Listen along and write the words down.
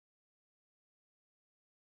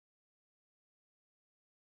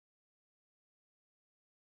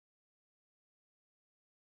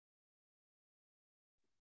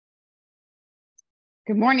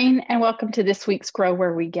Good morning and welcome to this week's Grow,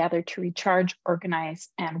 where we gather to recharge, organize,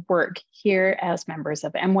 and work here as members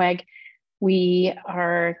of MWAG. We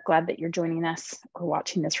are glad that you're joining us or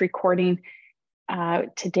watching this recording.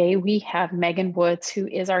 Today we have Megan Woods, who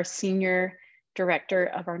is our Senior Director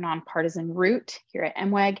of our Nonpartisan Root here at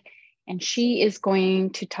MWAG, and she is going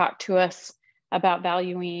to talk to us about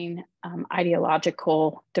valuing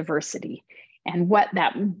ideological diversity and what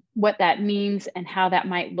that means and how that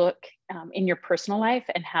might look in your personal life,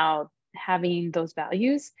 and how having those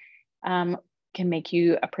values can make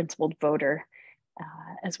you a principled voter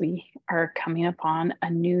as we are coming upon a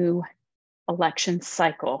new election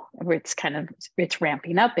cycle where it's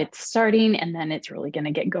ramping up, it's starting, and then it's really going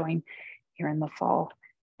to get going here in the fall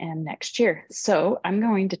and next year. So I'm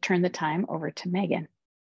going to turn the time over to Megan.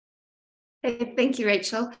 Hey, thank you,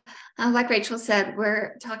 Rachel. Like Rachel said,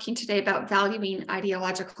 we're talking today about valuing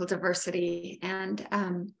ideological diversity, and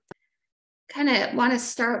kind of want to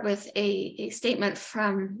start with a statement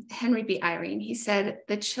from Henry B. Eyring. He said,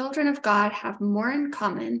 "The children of God have more in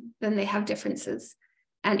common than they have differences,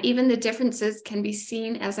 and even the differences can be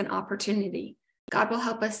seen as an opportunity. God will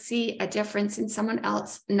help us see a difference in someone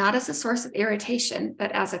else, not as a source of irritation,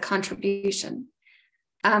 but as a contribution."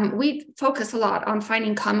 We focus a lot on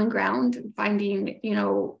finding common ground, finding,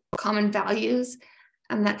 common values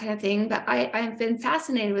and that kind of thing. But I've been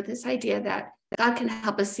fascinated with this idea that God can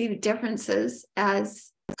help us see the differences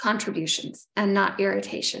as contributions and not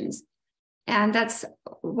irritations. And that's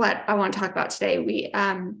what I want to talk about today. We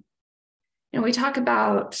talk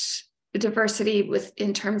about diversity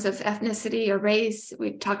in terms of ethnicity or race.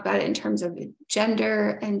 We talk about it in terms of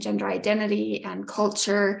gender and gender identity and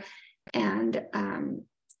culture and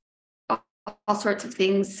all sorts of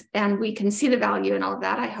things, and we can see the value in all of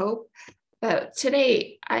that, I hope. But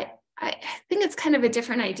today, I think it's kind of a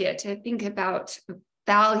different idea to think about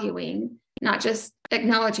valuing, not just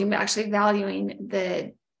acknowledging, but actually valuing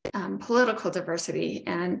the political diversity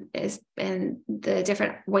and the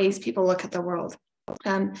different ways people look at the world.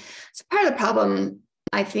 So part of the problem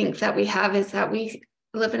I think that we have is that we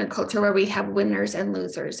live in a culture where we have winners and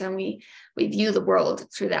losers, and we view the world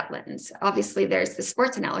through that lens. Obviously, there's the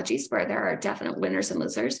sports analogies where there are definite winners and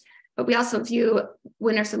losers, but we also view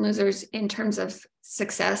winners and losers in terms of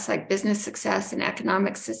success, like business success and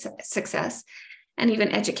economic success, and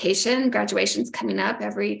even education. Graduation's coming up.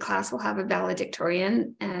 Every class will have a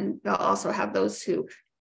valedictorian, and they'll also have those who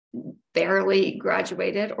barely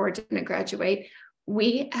graduated or didn't graduate.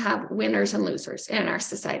 We have winners and losers in our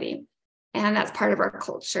society, and that's part of our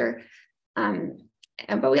culture.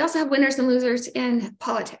 But we also have winners and losers in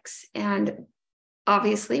politics. And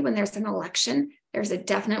obviously, when there's an election, there's a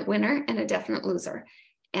definite winner and a definite loser.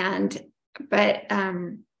 But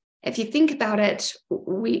if you think about it,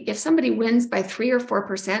 if somebody wins by 3 or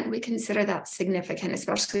 4%, we consider that significant,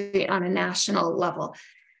 especially on a national level.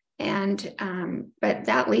 But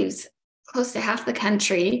that leaves close to half the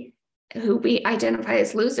country who we identify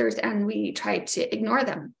as losers, and we try to ignore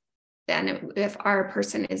them then if our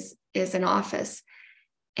person is in office.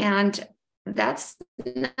 And that's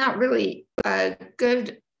not really a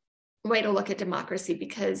good way to look at democracy,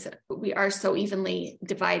 because we are so evenly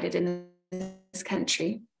divided in this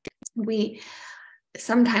country. We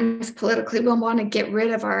sometimes politically will want to get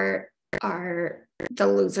rid of the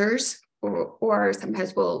losers, or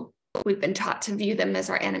sometimes we've been taught to view them as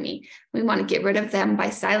our enemy. We want to get rid of them by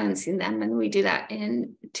silencing them, and we do that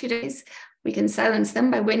in 2 days. We can silence them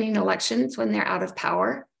by winning elections when they're out of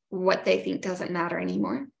power. What they think doesn't matter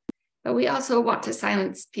anymore. But we also want to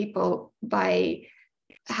silence people by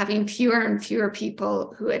having fewer and fewer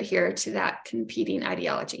people who adhere to that competing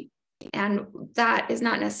ideology. And that is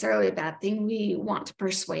not necessarily a bad thing. We want to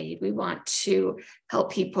persuade. We want to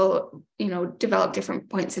help people, develop different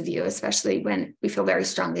points of view, especially when we feel very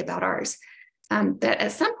strongly about ours. But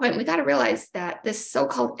at some point, we got to realize that this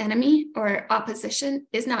so-called enemy or opposition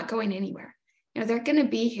is not going anywhere. They're going to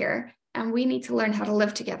be here, and we need to learn how to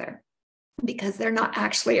live together, because they're not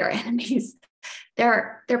actually our enemies.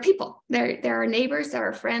 They're people. They're our neighbors, they're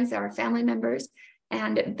our friends, they're our family members,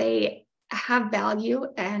 and they have value,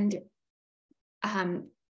 and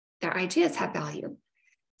their ideas have value.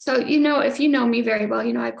 So, if you know me very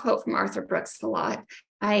well, I quote from Arthur Brooks a lot.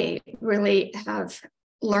 I really have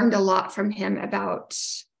learned a lot from him about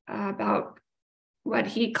what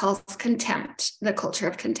he calls contempt, the culture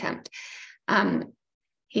of contempt.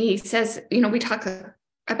 He says, we talk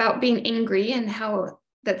about being angry and how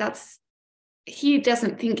he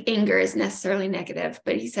doesn't think anger is necessarily negative,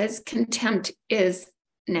 but he says contempt is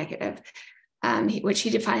negative, which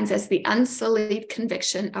he defines as the unsullied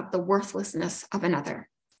conviction of the worthlessness of another.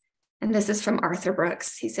 And this is from Arthur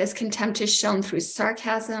Brooks. He says, contempt is shown through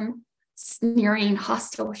sarcasm, sneering,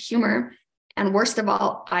 hostile humor, and worst of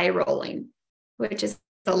all, eye rolling, which is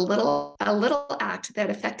a little act that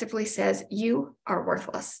effectively says, you are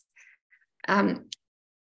worthless. Okay,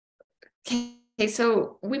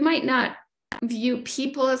 so we might not view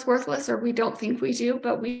people as worthless, or we don't think we do,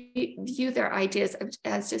 but we view their ideas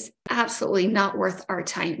as just absolutely not worth our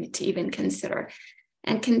time to even consider.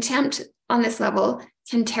 And contempt on this level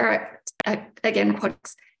can tear, again,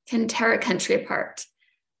 quotes, can tear a country apart.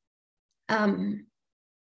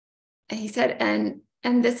 He said,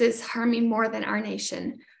 and this is harming more than our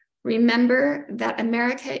nation. Remember that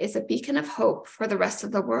America is a beacon of hope for the rest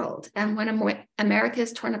of the world. And when America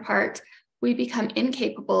is torn apart, we become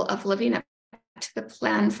incapable of living up to the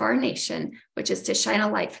plan for our nation, which is to shine a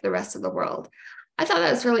light for the rest of the world. I thought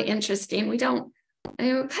that was really interesting. We kind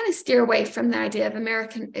of steer away from the idea of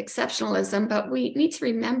American exceptionalism, but we need to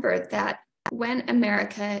remember that when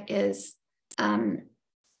America is losing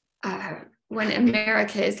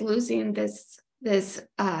this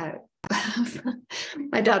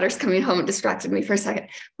my daughter's coming home and distracted me for a second.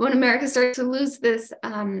 When America starts to lose this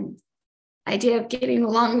idea of getting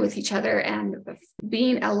along with each other and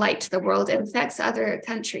being a light to the world, it affects other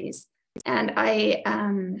countries. And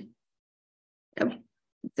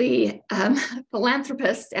the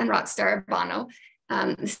philanthropist and rock star Bono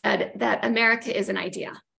said that America is an idea.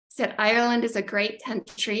 He said Ireland is a great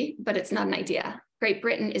country, but it's not an idea. Great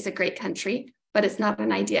Britain is a great country, but it's not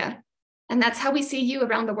an idea. And that's how we see you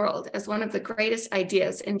around the world, as one of the greatest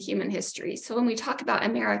ideas in human history. So when we talk about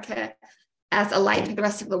America as a light to the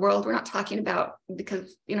rest of the world, we're not talking about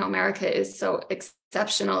because, America is so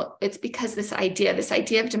exceptional. It's because this idea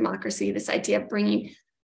of democracy, this idea of bringing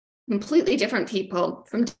completely different people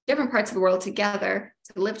from different parts of the world together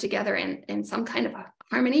to live together in some kind of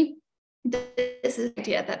harmony. This is the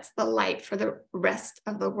idea that's the light for the rest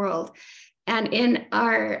of the world. And in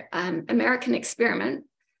our American experiment,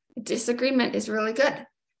 disagreement is really good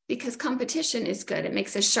because competition is good. It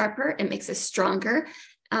makes us sharper. It makes us stronger.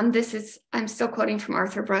 I'm still quoting from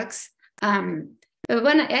Arthur Brooks. But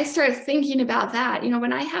when I started thinking about that,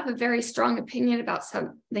 when I have a very strong opinion about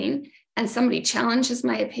something and somebody challenges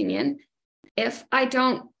my opinion, if I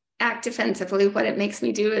don't act defensively, what it makes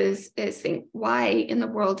me do is think, why in the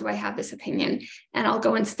world do I have this opinion? And I'll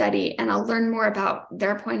go and study and I'll learn more about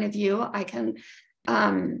their point of view. I can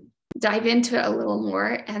dive into it a little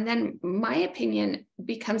more. And then my opinion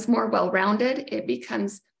becomes more well-rounded. It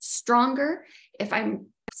becomes stronger. If I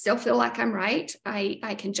still feel like I'm right,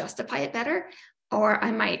 I can justify it better, or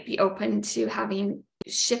I might be open to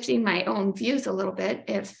shifting my own views a little bit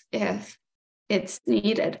if it's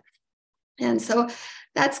needed. And so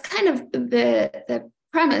that's kind of the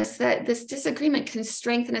premise, that this disagreement can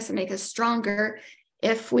strengthen us and make us stronger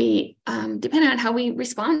if we, depending on how we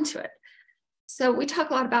respond to it. So we talk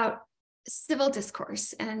a lot about civil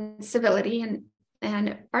discourse and civility,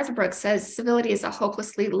 and Arthur Brooks says civility is a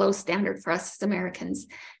hopelessly low standard for us as Americans.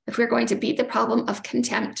 If we're going to beat the problem of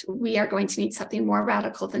contempt, we are going to need something more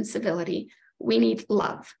radical than civility. We need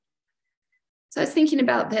love. So I was thinking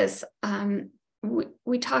about this.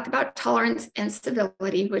 We talk about tolerance and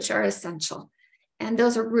civility, which are essential. And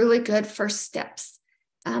those are really good first steps.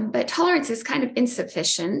 But tolerance is kind of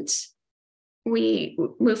insufficient. We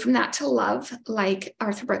move from that to love, like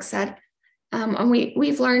Arthur Brooks said. And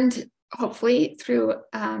we've learned, hopefully, through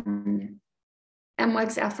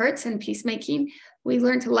MWEG's efforts and peacemaking, we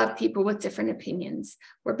learn to love people with different opinions.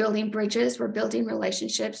 We're building bridges, we're building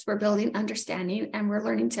relationships, we're building understanding, and we're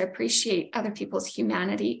learning to appreciate other people's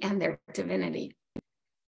humanity and their divinity.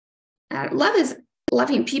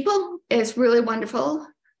 Loving people is really wonderful,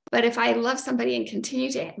 but if I love somebody and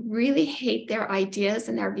continue to really hate their ideas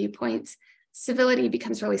and their viewpoints, civility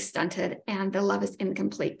becomes really stunted and the love is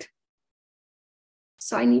incomplete.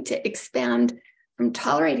 So I need to expand from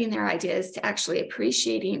tolerating their ideas to actually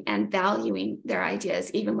appreciating and valuing their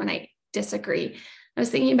ideas, even when I disagree. I was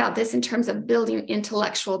thinking about this in terms of building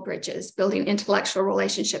intellectual bridges, building intellectual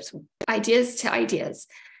relationships, ideas to ideas.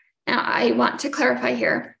 Now, I want to clarify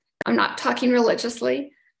here, I'm not talking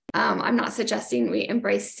religiously. I'm not suggesting we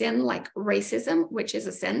embrace sin like racism, which is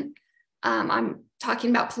a sin. I'm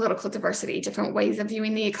talking about political diversity, different ways of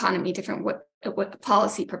viewing the economy, different what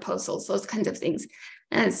policy proposals, those kinds of things.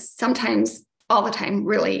 And sometimes, all the time,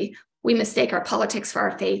 really, we mistake our politics for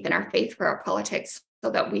our faith and our faith for our politics, so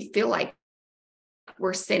that we feel like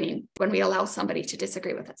we're sinning when we allow somebody to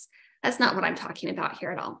disagree with us. That's not what I'm talking about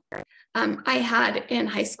here at all. I had in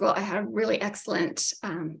high school, I had a really excellent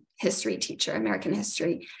history teacher, American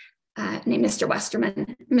history, named Mr.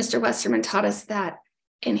 Westerman. Mr. Westerman taught us that,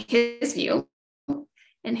 in his view,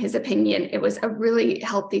 in his opinion, it was a really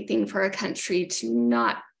healthy thing for a country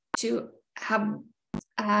to have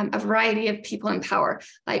a variety of people in power,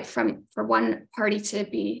 like for one party to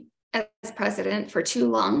be as president for too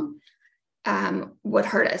long would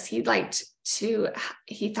hurt us. He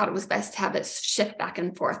thought it was best to have it shift back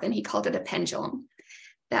and forth, and he called it a pendulum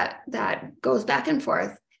that goes back and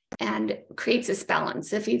forth and creates this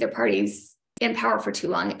balance. If either party's in power for too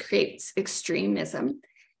long, it creates extremism.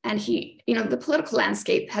 And the political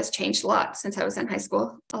landscape has changed a lot since I was in high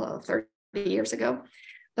school, 30 years ago.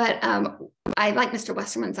 But I like Mr.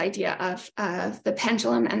 Westerman's idea of the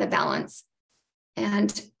pendulum and the balance.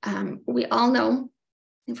 And we all know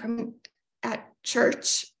from at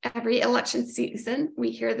church, every election season, we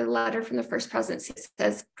hear the letter from the First Presidency that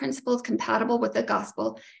says principles compatible with the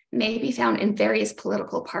gospel may be found in various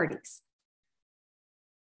political parties.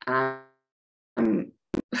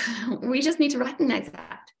 We just need to recognize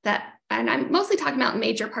that, and I'm mostly talking about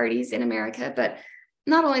major parties in America, but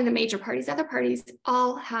not only the major parties, other parties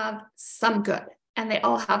all have some good and they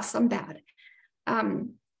all have some bad.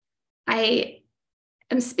 I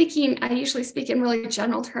usually speak in really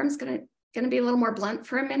general terms, going to be a little more blunt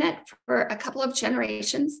for a minute. For a couple of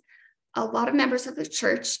generations, a lot of members of the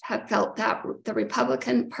church have felt that the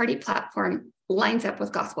Republican Party platform lines up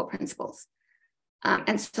with gospel principles.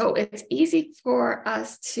 And so it's easy for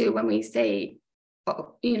us to, when we say,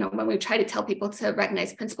 when we try to tell people to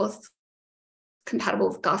recognize principles compatible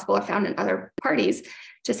with gospel are found in other parties,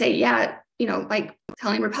 to say, yeah, like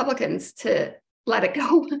telling Republicans to let it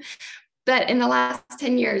go. But in the last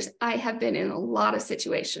 10 years, I have been in a lot of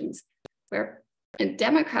situations where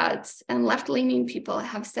Democrats and left-leaning people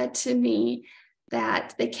have said to me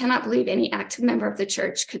that they cannot believe any active member of the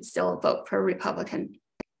church could still vote for a Republican.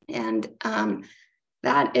 And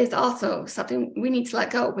that is also something we need to let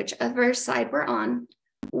go. Whichever side we're on,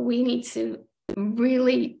 we need to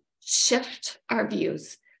really shift our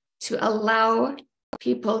views to allow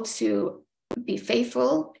people to be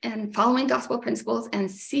faithful and following gospel principles and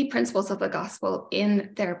see principles of the gospel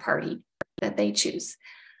in their party that they choose.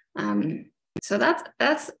 So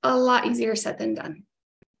that's a lot easier said than done.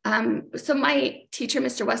 So my teacher,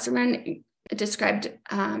 Mr. Westerman, described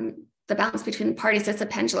the balance between the parties as a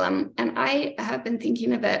pendulum, and I have been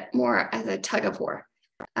thinking of it more as a tug of war.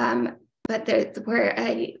 But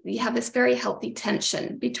we have this very healthy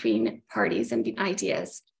tension between parties and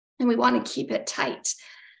ideas, and we want to keep it tight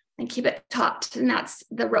and keep it taut, and that's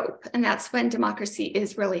the rope, and that's when democracy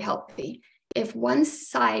is really healthy. If one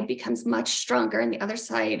side becomes much stronger and the other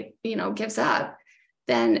side, gives up,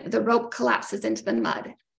 then the rope collapses into the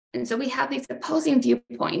mud. And so we have these opposing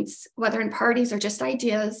viewpoints, whether in parties or just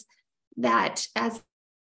ideas, that as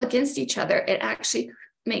against each other, it actually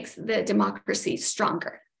makes the democracy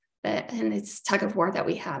stronger. And it's tug of war that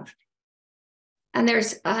we have. And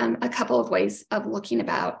there's a couple of ways of looking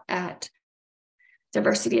at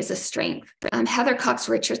diversity as a strength. Heather Cox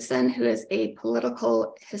Richardson, who is a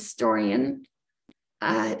political historian,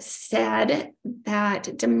 said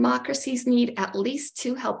that democracies need at least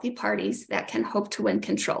two healthy parties that can hope to win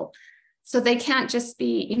control. So they can't just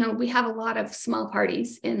be, we have a lot of small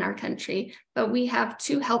parties in our country, but we have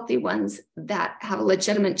two healthy ones that have a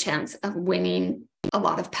legitimate chance of winning a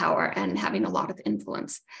lot of power and having a lot of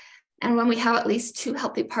influence. And when we have at least two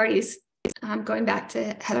healthy parties, going back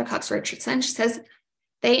to Heather Cox Richardson, she says,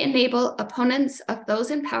 they enable opponents of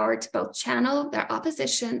those in power to both channel their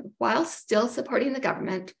opposition while still supporting the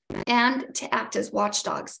government and to act as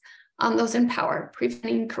watchdogs on those in power,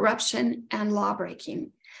 preventing corruption and law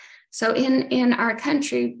breaking. So in our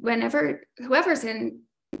country, whoever's in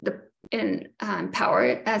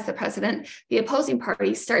power as the president, the opposing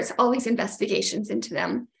party starts all these investigations into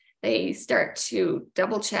them. They start to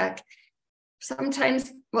double check.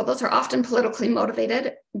 Sometimes, those are often politically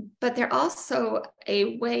motivated, but they're also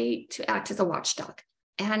a way to act as a watchdog.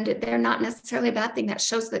 And they're not necessarily a bad thing. That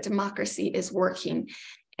shows that democracy is working,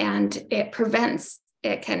 and it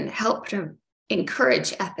can help to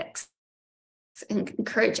encourage ethics and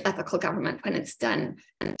encourage ethical government when it's done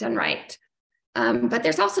right. But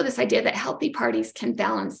there's also this idea that healthy parties can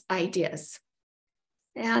balance ideas.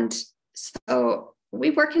 And so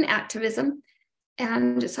we work in activism.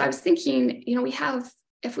 And so I was thinking,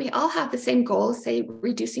 if we all have the same goal, say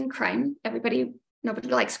reducing crime, nobody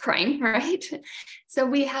likes crime, right? So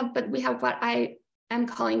we have what I am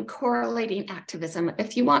calling correlating activism.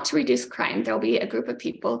 If you want to reduce crime, there'll be a group of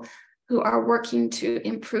people who are working to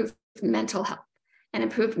improve mental health and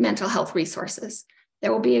improve mental health resources.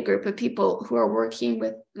 There will be a group of people who are working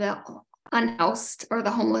with the unhoused or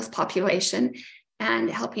the homeless population and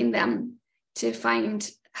helping them to find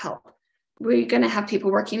help. We're going to have people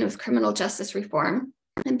working with criminal justice reform.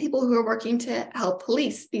 and people who are working to help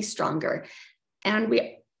police be stronger. And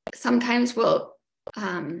we sometimes will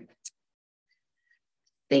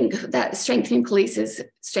think that strengthening police is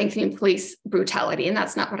strengthening police brutality. And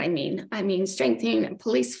that's not what I mean. I mean strengthening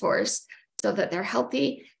police force so that they're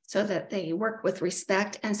healthy, so that they work with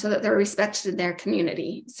respect, and so that they're respected in their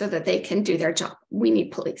community, so that they can do their job. We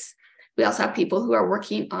need police. We also have people who are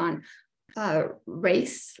working on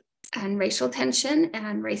race and racial tension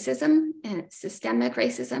and racism and systemic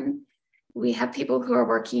racism. We have people who are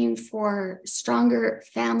working for stronger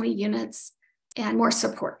family units and more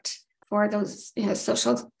support for those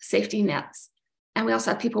social safety nets. And we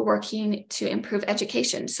also have people working to improve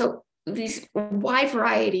education. So these wide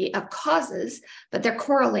variety of causes, but they're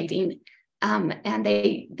correlating, and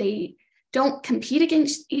they don't compete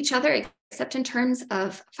against each other, except in terms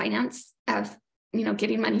of finance, of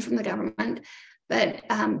getting money from the government, but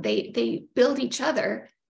they build each other,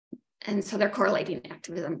 and so they're correlating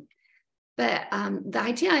activism. But the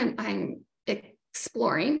idea I'm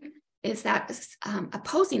exploring is that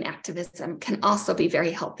opposing activism can also be very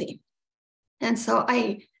healthy. And so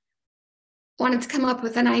I wanted to come up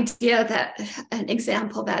with an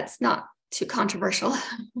example that's not too controversial.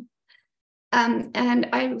 And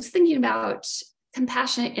I was thinking about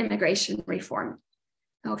compassionate immigration reform,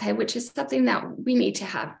 which is something that we need to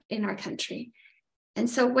have in our country. And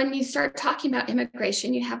so when you start talking about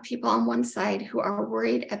immigration, you have people on one side who are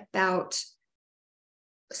worried about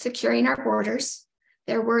securing our borders.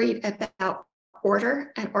 They're worried about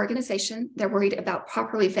order and organization. They're worried about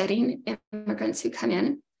properly vetting immigrants who come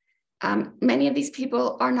in. Many of these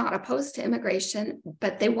people are not opposed to immigration,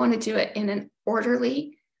 but they want to do it in an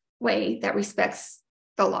orderly way that respects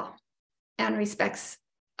the law and respects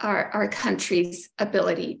our country's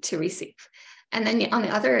ability to receive. And then on the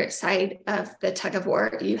other side of the tug of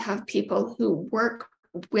war, you have people who work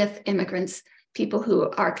with immigrants, people who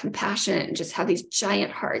are compassionate and just have these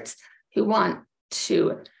giant hearts, who want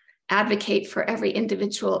to advocate for every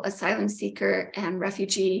individual asylum seeker and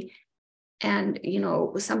refugee, and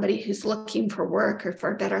somebody who's looking for work or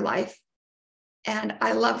for a better life. And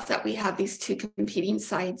I love that we have these two competing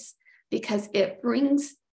sides, because it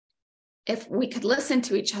brings, if we could listen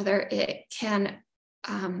to each other, it can,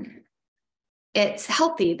 it's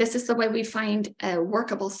healthy. This is the way we find a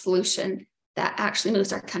workable solution that actually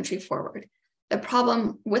moves our country forward. The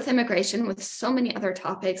problem with immigration, with so many other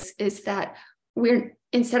topics, is that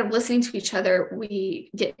instead of listening to each other, we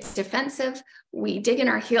get defensive, we dig in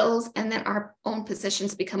our heels, and then our own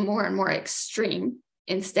positions become more and more extreme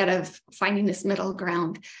instead of finding this middle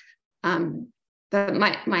ground. But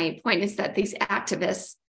my point is that these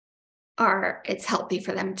activists it's healthy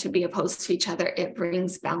for them to be opposed to each other. It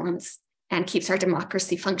brings balance and keeps our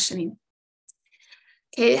democracy functioning.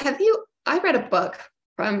 Okay, I read a book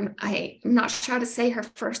from, I'm not sure how to say her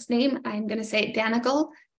first name. I'm going to say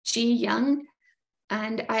Ideological, G. Young.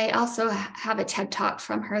 And I also have a TED Talk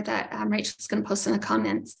from her that Rachel's going to post in the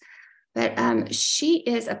comments. But she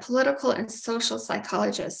is a political and social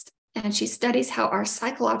psychologist, and she studies how our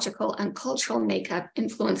psychological and cultural makeup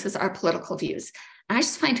influences our political views. And I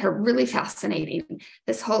just find her really fascinating,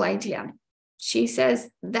 this whole idea. She says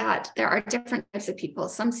that there are different types of people.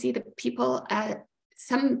 Some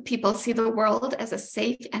people see the world as a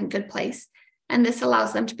safe and good place, and this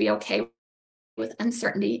allows them to be okay with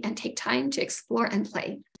uncertainty and take time to explore and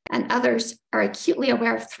play. And others are acutely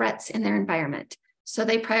aware of threats in their environment, so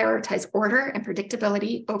they prioritize order and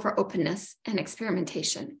predictability over openness and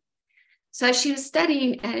experimentation. So as she was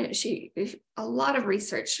studying, and a lot of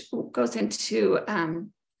research goes into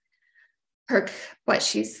what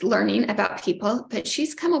she's learning about people, but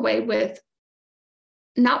she's come away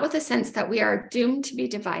not with a sense that we are doomed to be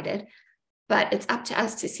divided, but it's up to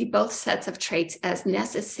us to see both sets of traits as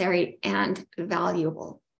necessary and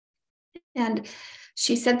valuable. And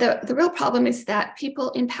she said the real problem is that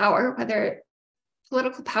people in power, whether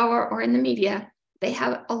political power or in the media, they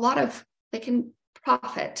can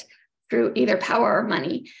profit through either power or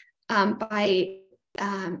money by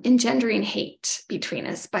engendering hate between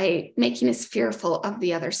us, by making us fearful of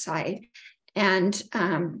the other side, and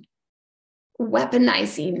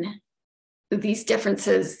weaponizing these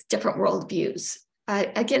differences, different worldviews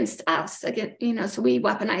against us, so we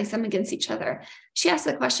weaponize them against each other. She asked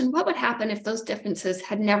the question, what would happen if those differences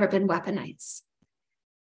had never been weaponized?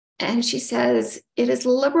 And she says, it is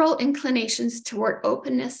liberal inclinations toward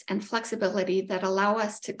openness and flexibility that allow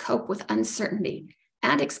us to cope with uncertainty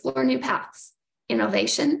and explore new paths.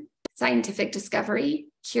 Innovation, scientific discovery,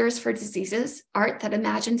 cures for diseases, art that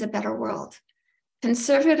imagines a better world.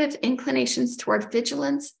 Conservative inclinations toward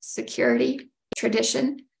vigilance, security,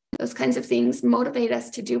 tradition, Those kinds of things motivate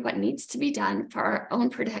us to do what needs to be done for our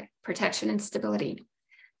own protection and stability.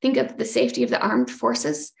 Think of the safety of the armed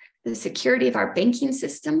forces, the security of our banking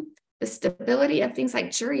system, the stability of things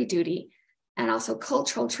like jury duty, and also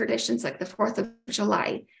cultural traditions like the 4th of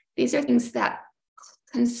July. These are things that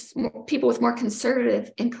people with more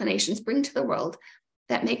conservative inclinations bring to the world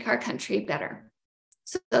that make our country better.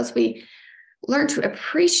 So as we learn to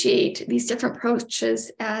appreciate these different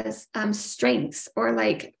approaches as strengths, or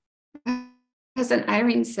like President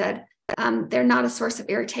Irene said, they're not a source of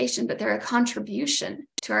irritation, but they're a contribution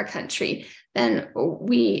to our country, then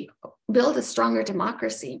we build a stronger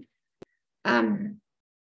democracy.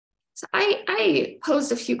 So I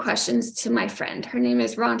posed a few questions to my friend. Her name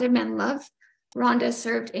is Rhonda Menlove. Rhonda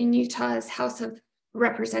served in Utah's House of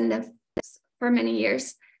Representatives for many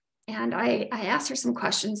years. And I asked her some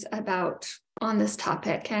questions on this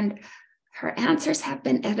topic, and her answers have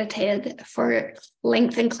been edited for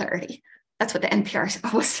length and clarity. That's what the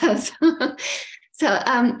NPR always says. So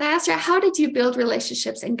I asked her, how did you build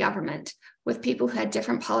relationships in government with people who had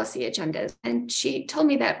different policy agendas? And she told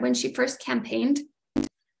me that when she first campaigned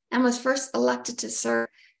and was first elected to serve,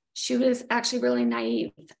 she was actually really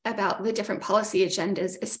naive about the different policy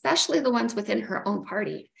agendas, especially the ones within her own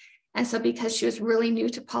party. And so because she was really new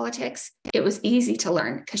to politics, it was easy to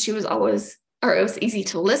learn because it was easy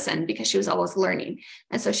to listen because she was always learning.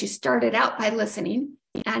 And so she started out by listening,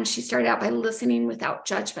 and she started out by listening without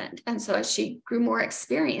judgment. And so as she grew more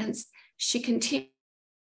experienced, she continued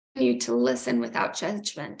to listen without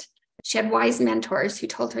judgment. She had wise mentors who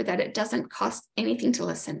told her that it doesn't cost anything to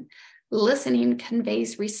listen. Listening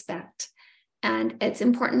conveys respect. And it's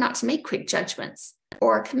important not to make quick judgments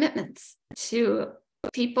or commitments to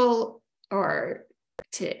people or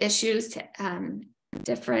to issues, to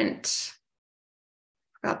different,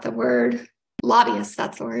 forgot the word, lobbyists,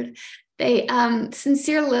 that's the word.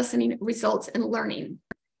 Sincere listening results in learning.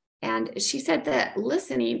 And she said that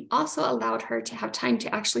listening also allowed her to have time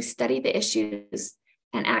to actually study the issues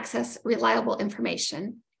and access reliable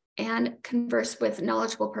information and converse with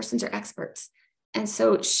knowledgeable persons or experts. And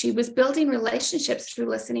so she was building relationships through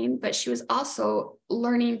listening, but she was also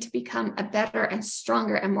learning to become a better and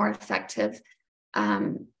stronger and more effective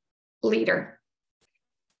leader.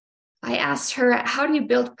 I asked her, how do you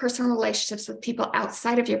build personal relationships with people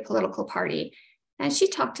outside of your political party? And she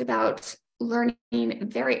talked about learning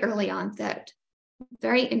very early on that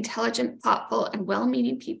very intelligent, thoughtful, and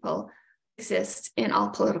well-meaning people exist in all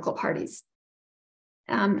political parties.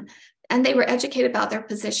 And they were educated about their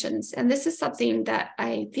positions. And this is something that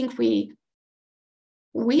I think we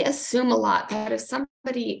assume a lot, that if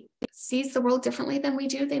somebody sees the world differently than we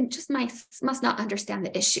do, they just must not understand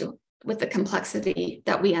the issue with the complexity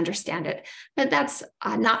that we understand it. But that's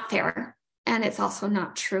not fair. And it's also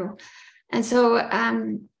not true. And so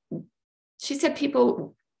she said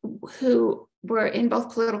people who were in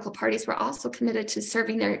both political parties were also committed to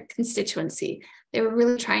serving their constituency. They were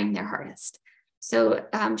really trying their hardest. So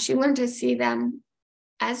she learned to see them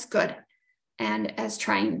as good and as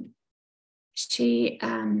trying. She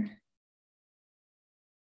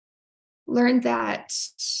learned that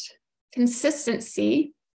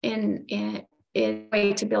consistency in a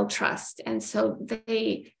way to build trust. And so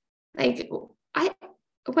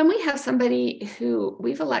when we have somebody who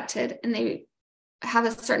we've elected and they have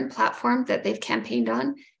a certain platform that they've campaigned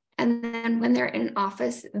on, and then when they're in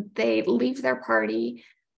office, they leave their party,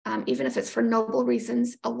 even if it's for noble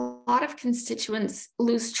reasons, a lot of constituents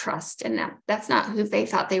lose trust in them. That's not who they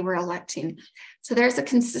thought they were electing. So there's a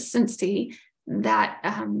consistency that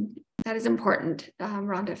is important,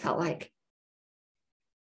 Rhonda felt like.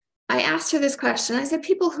 I asked her this question. I said,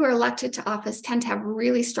 people who are elected to office tend to have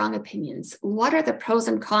really strong opinions. What are the pros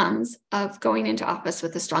and cons of going into office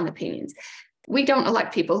with the strong opinions? We don't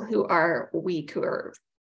elect people who are weak, who are,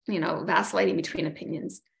 vacillating between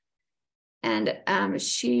opinions. And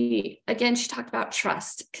she talked about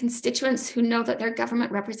trust. Constituents who know that their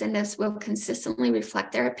government representatives will consistently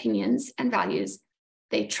reflect their opinions and values.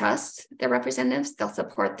 They trust their representatives, they'll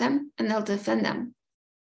support them, and they'll defend them.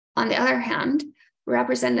 On the other hand,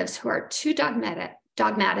 representatives who are too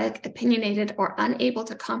dogmatic, opinionated, or unable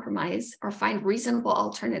to compromise or find reasonable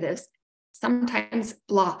alternatives sometimes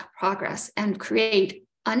block progress and create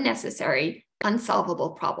unnecessary,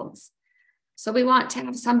 unsolvable problems. So we want to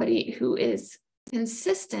have somebody who is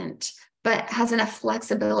consistent, but has enough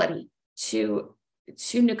flexibility to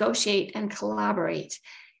negotiate and collaborate.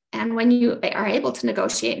 And when you are able to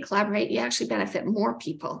negotiate and collaborate, you actually benefit more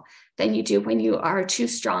people than you do when you are too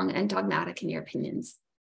strong and dogmatic in your opinions.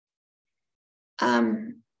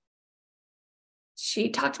 She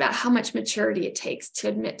talked about how much maturity it takes to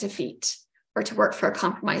admit defeat. or to work for a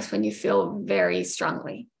compromise when you feel very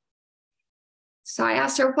strongly. So I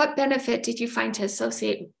asked her, what benefit did you find to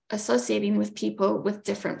associating with people with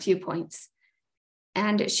different viewpoints?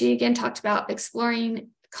 And she again talked about exploring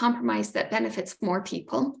compromise that benefits more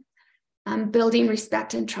people, building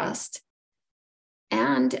respect and trust,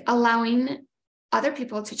 and allowing other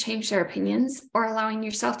people to change their opinions or allowing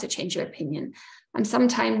yourself to change your opinion.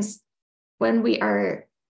 Sometimes when we are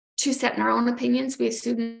too set in our own opinions, we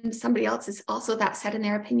assume somebody else is also that set in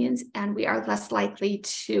their opinions, and we are less likely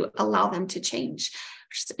to allow them to change,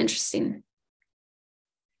 which is interesting.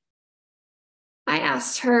 I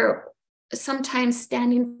asked her, sometimes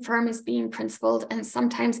standing firm is being principled, and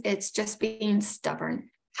sometimes it's just being stubborn.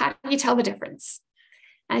 How do you tell the difference?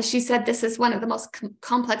 And she said, this is one of the most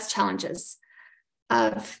complex challenges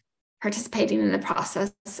of participating in the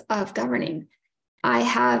process of governing.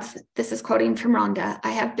 This is quoting from Rhonda,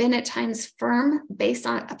 I have been at times firm based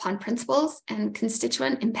upon principles and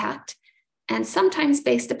constituent impact, and sometimes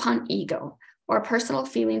based upon ego or personal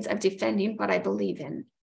feelings of defending what I believe in.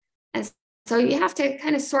 And so you have to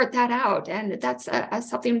kind of sort that out. And that's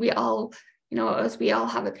something we all, as we all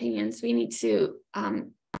have opinions, we need to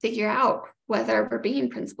figure out whether we're being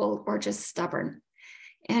principled or just stubborn.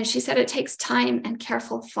 And she said it takes time and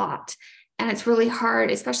careful thought. And it's really hard,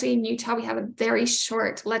 especially in Utah. We have a very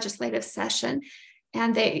short legislative session,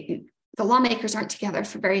 and the lawmakers aren't together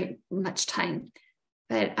for very much time.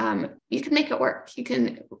 But you can make it work. You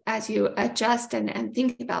can, as you adjust and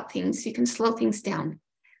think about things, you can slow things down.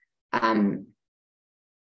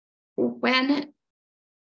 When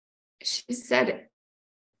she said,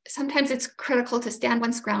 sometimes it's critical to stand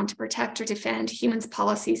one's ground to protect or defend humans'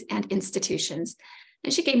 policies and institutions.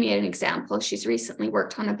 And she gave me an example. She's recently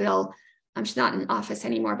worked on a bill. She's not in office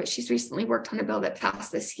anymore, but she's recently worked on a bill that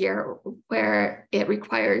passed this year where it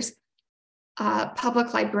requires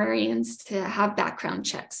public librarians to have background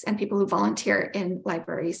checks and people who volunteer in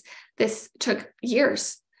libraries. This took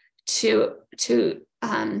years to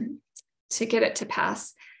get it to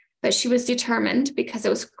pass, but she was determined because it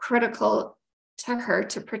was critical to her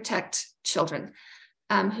to protect children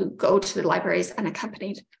who go to the libraries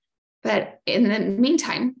unaccompanied. But in the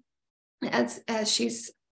meantime, as she's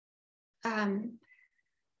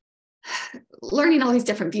learning all these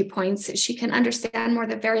different viewpoints, she can understand more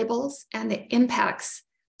the variables and the impacts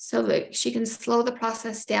so that she can slow the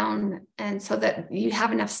process down, and so that you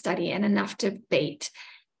have enough study and enough debate.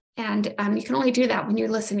 And you can only do that when you're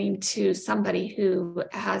listening to somebody who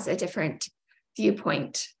has a different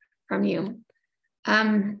viewpoint from you.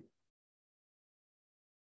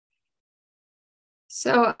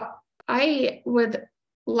 So I would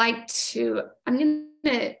like to, I'm going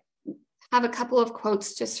to have a couple of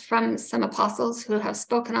quotes just from some apostles who have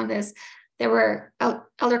spoken on this. There were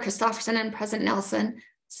Elder Christofferson and President Nelson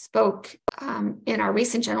spoke in our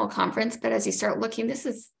recent general conference, but as you start looking, this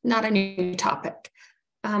is not a new topic.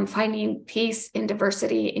 Finding peace in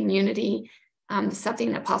diversity, in unity,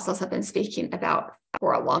 something apostles have been speaking about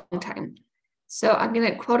for a long time. So I'm going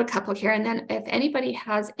to quote a couple here, and then if anybody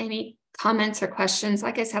has any comments or questions,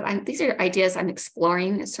 like I said, these are ideas I'm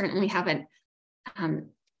exploring. I certainly haven't,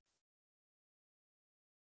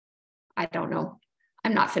 I don't know.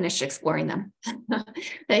 I'm not finished exploring them.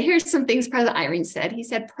 But here's some things President Eyring said. He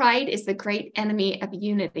said, pride is the great enemy of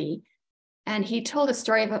unity. And he told a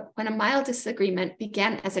story of when a mild disagreement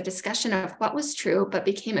began as a discussion of what was true, but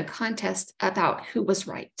became a contest about who was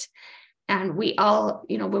right. And we all,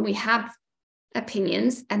 when we have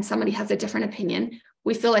opinions and somebody has a different opinion,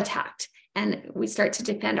 we feel attacked and we start to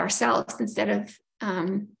defend ourselves instead of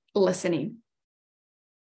listening.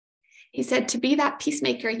 He said, to be that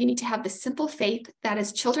peacemaker, you need to have the simple faith that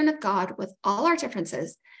as children of God, with all our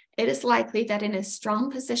differences, it is likely that in a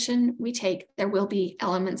strong position we take, there will be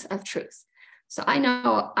elements of truth. So I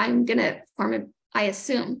know I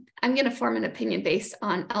assume I'm going to form an opinion based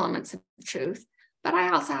on elements of truth, but I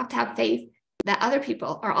also have to have faith that other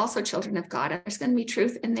people are also children of God, and there's going to be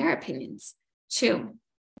truth in their opinions too.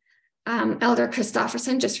 Elder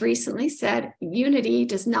Christofferson just recently said, unity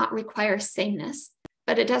does not require sameness,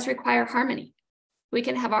 but it does require harmony. We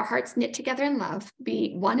can have our hearts knit together in love,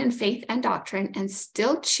 be one in faith and doctrine, and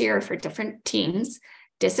still cheer for different teams,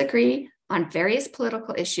 disagree on various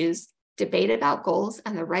political issues, debate about goals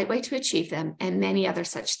and the right way to achieve them, and many other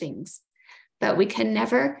such things. But we can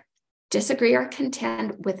never disagree or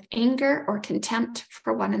contend with anger or contempt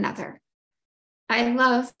for one another. I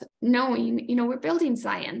love knowing, we're building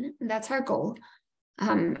Zion, and that's our goal.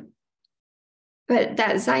 But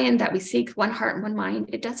that Zion that we seek, one heart and one mind,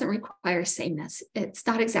 it doesn't require sameness. It's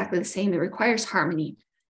not exactly the same. It requires harmony.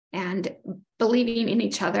 and believing in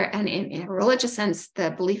each other. And in a religious sense,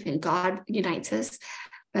 the belief in God unites us,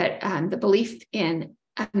 but the belief in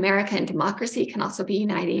America and democracy can also be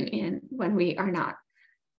uniting in when we are not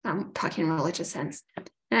talking in a religious sense.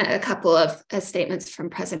 And a couple of statements from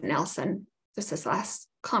President Nelson, just this last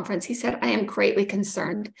conference, he said, "I am greatly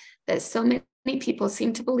concerned that so many people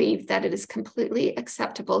seem to believe that it is completely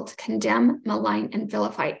acceptable to condemn, malign, and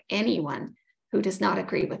vilify anyone who does not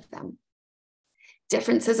agree with them.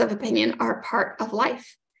 Differences of opinion are part of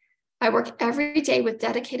life. I work every day with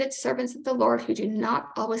dedicated servants of the Lord who do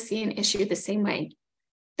not always see an issue the same way.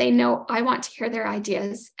 They know I want to hear their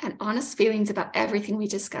ideas and honest feelings about everything we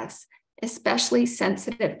discuss, especially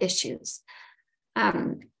sensitive issues."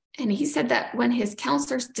 And he said that when his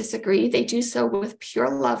counselors disagree, they do so with pure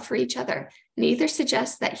love for each other. Neither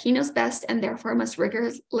suggests that he knows best and therefore must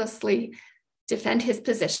rigorously defend his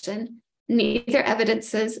position. Neither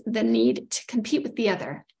evidences the need to compete with the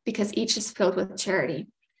other, because each is filled with charity.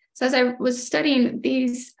 So as I was studying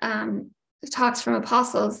these talks from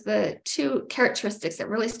apostles, the two characteristics that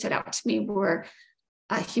really stood out to me were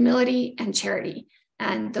humility and charity.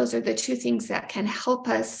 And those are the two things that can help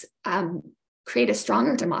us create a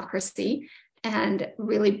stronger democracy and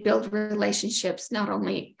really build relationships, not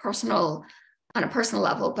only on a personal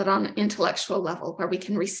level, but on an intellectual level, where we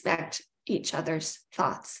can respect each other's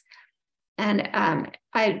thoughts. And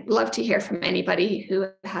I'd love to hear from anybody who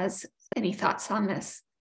has any thoughts on this.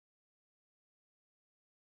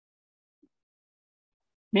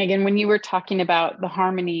 Megan, when you were talking about the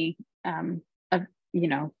harmony of,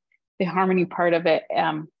 the harmony part of it,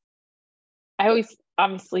 I always,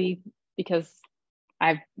 obviously, because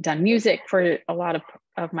I've done music for a lot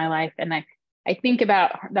of my life, and I think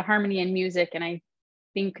about the harmony in music, and I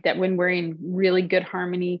think that when we're in really good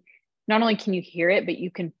harmony, not only can you hear it, but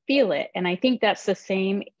you can feel it. And I think that's the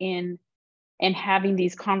same in having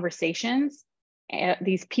these conversations,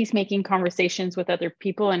 these peacemaking conversations with other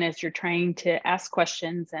people. And as you're trying to ask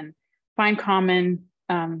questions and find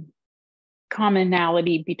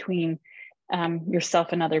commonality between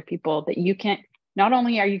yourself and other people, that you can, not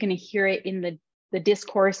only are you going to hear it in the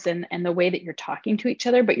discourse and the way that you're talking to each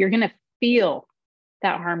other, but you're going to feel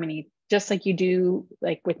that harmony, just like you do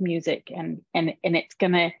like with music, and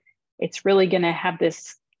it's really going to have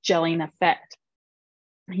this gelling effect,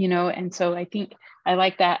 and so I think I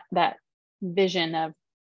like that vision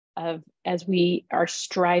of as we are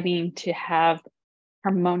striving to have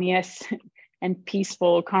harmonious and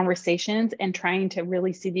peaceful conversations and trying to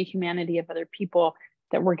really see the humanity of other people,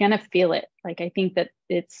 that we're going to feel it. Like, I think that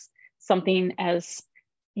it's something, as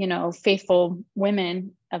faithful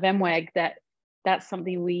women of MWEG, that's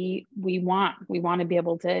something we want to be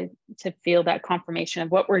able to feel that confirmation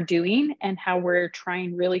of what we're doing and how we're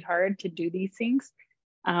trying really hard to do these things.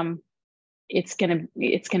 It's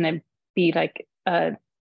gonna be like a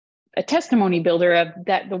testimony builder of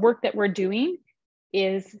that the work that we're doing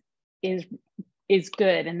is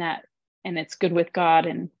good, and it's good with God,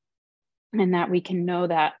 and that we can know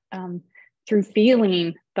that through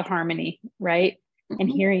feeling the harmony, right? And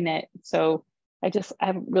hearing it. So I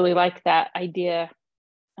really like that idea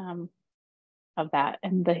of that,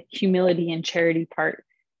 and the humility and charity part.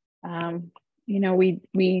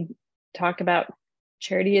 We talk about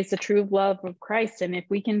charity is the true love of Christ. And if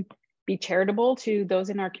we can be charitable to those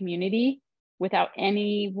in our community without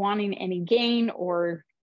wanting any gain or,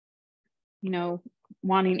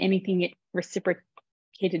 wanting anything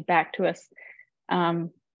reciprocated back to us,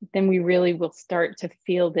 then we really will start to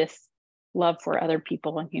feel this love for other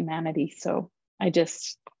people and humanity. So I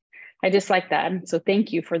just like that. And so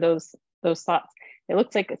thank you for those thoughts. It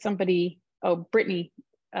looks like somebody, Brittany,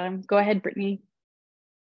 go ahead, Brittany.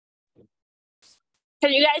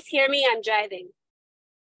 Can you guys hear me? I'm driving.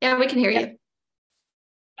 Yeah, we can hear you.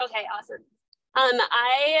 Okay, awesome.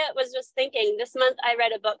 I was just thinking, this month I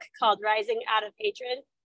read a book called Rising Out of Hatred,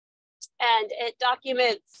 and it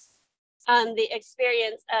documents the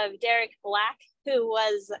experience of Derek Black, who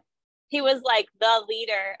was like the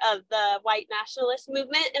leader of the white nationalist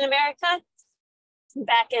movement in America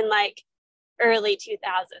back in like early 2000s.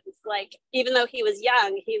 Like, even though he was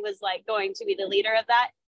young, he was like going to be the leader of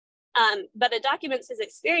that. But it documents his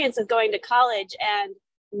experience of going to college and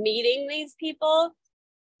meeting these people.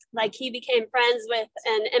 Like, he became friends with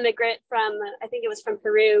an immigrant from, I think it was from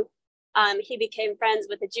Peru. He became friends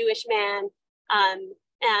with a Jewish man.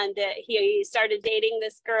 And he started dating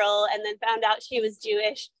this girl and then found out she was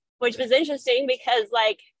Jewish, which was interesting because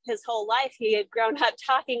like his whole life he had grown up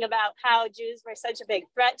talking about how Jews were such a big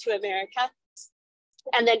threat to America.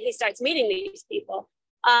 And then he starts meeting these people.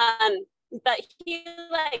 but he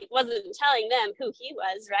like wasn't telling them who he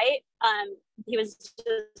was, right? He was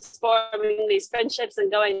just forming these friendships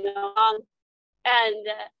and going along. And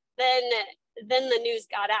then the news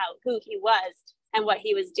got out who he was and what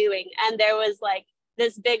he was doing. And there was like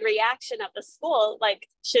this big reaction of the school, like,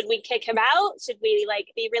 should we kick him out? Should we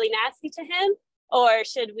like be really nasty to him? Or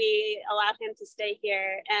should we allow him to stay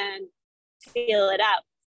here and feel it out?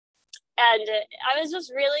 And I was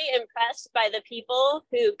just really impressed by the people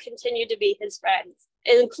who continued to be his friends,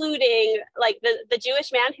 including like the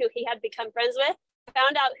Jewish man who he had become friends with,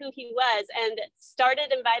 found out who he was and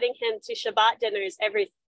started inviting him to Shabbat dinners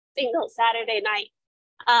every single Saturday night.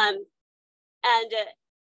 And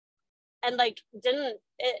like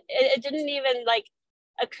it didn't even like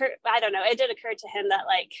occur. I don't know. It did occur to him that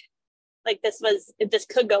like this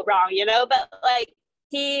could go wrong, you know, but like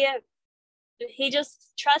he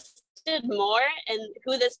just trusted more in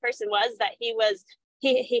who this person was, that he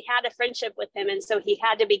had a friendship with him, and so he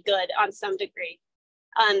had to be good on some degree,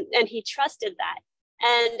 and he trusted that.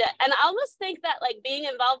 And I almost think that like being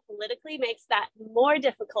involved politically makes that more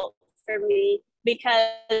difficult for me,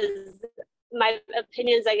 because my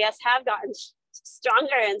opinions, I guess, have gotten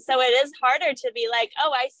stronger, and so it is harder to be like,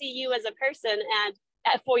 oh, I see you as a person and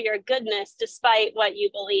for your goodness despite what you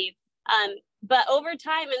believe. But over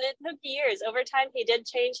time, and it took years, over time he did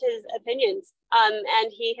change his opinions,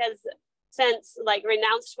 and he has since like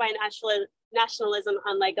renounced white nationalism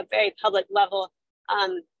on like a very public level.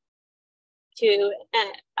 I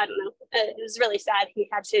don't know, it was really sad he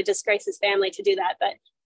had to disgrace his family to do that, but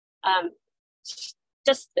I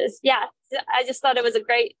just thought it was a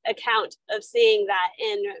great account of seeing that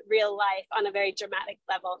in real life on a very dramatic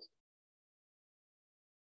level.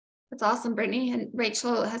 That's awesome, Brittany. And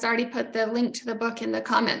Rachel has already put the link to the book in the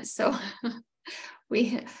comments. So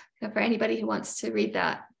for anybody who wants to read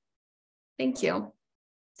that. Thank you.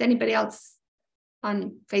 Is anybody else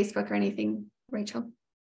on Facebook or anything, Rachel?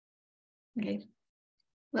 Okay.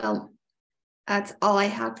 Well, that's all I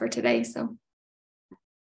have for today. So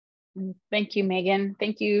thank you, Megan.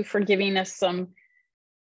 Thank you for giving us some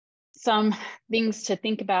things to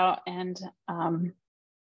think about, and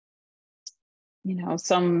you know,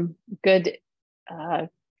 some good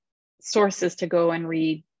sources to go and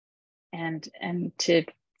read, and to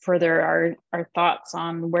further our thoughts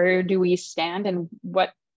on where do we stand and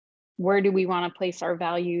where do we want to place our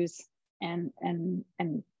values, and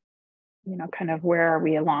you know, kind of where are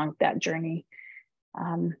we along that journey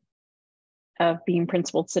of being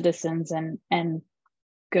principled citizens and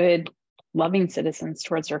good, loving citizens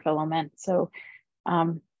towards our fellow men. So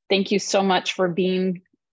thank you so much for being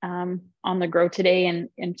on the Grow today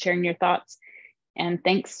and sharing your thoughts. And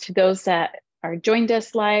thanks to those that are joined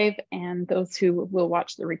us live and those who will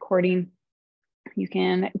watch the recording. You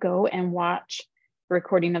can go and watch the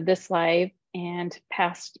recording of this live and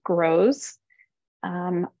past Grows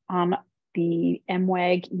on the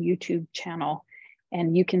MWAG YouTube channel.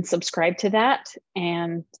 And you can subscribe to that,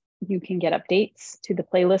 and you can get updates to the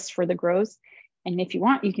playlist for the Grows. And if you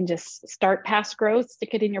want, you can just start past Grows,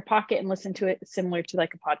 stick it in your pocket and listen to it similar to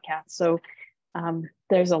like a podcast. So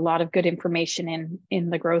there's a lot of good information in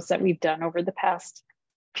the Grows that we've done over the past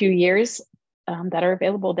few years that are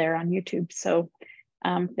available there on YouTube. So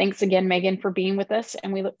thanks again, Megan, for being with us.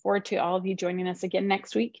 And we look forward to all of you joining us again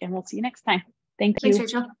next week, and we'll see you next time. Thank you.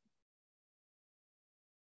 Thanks, Rachel.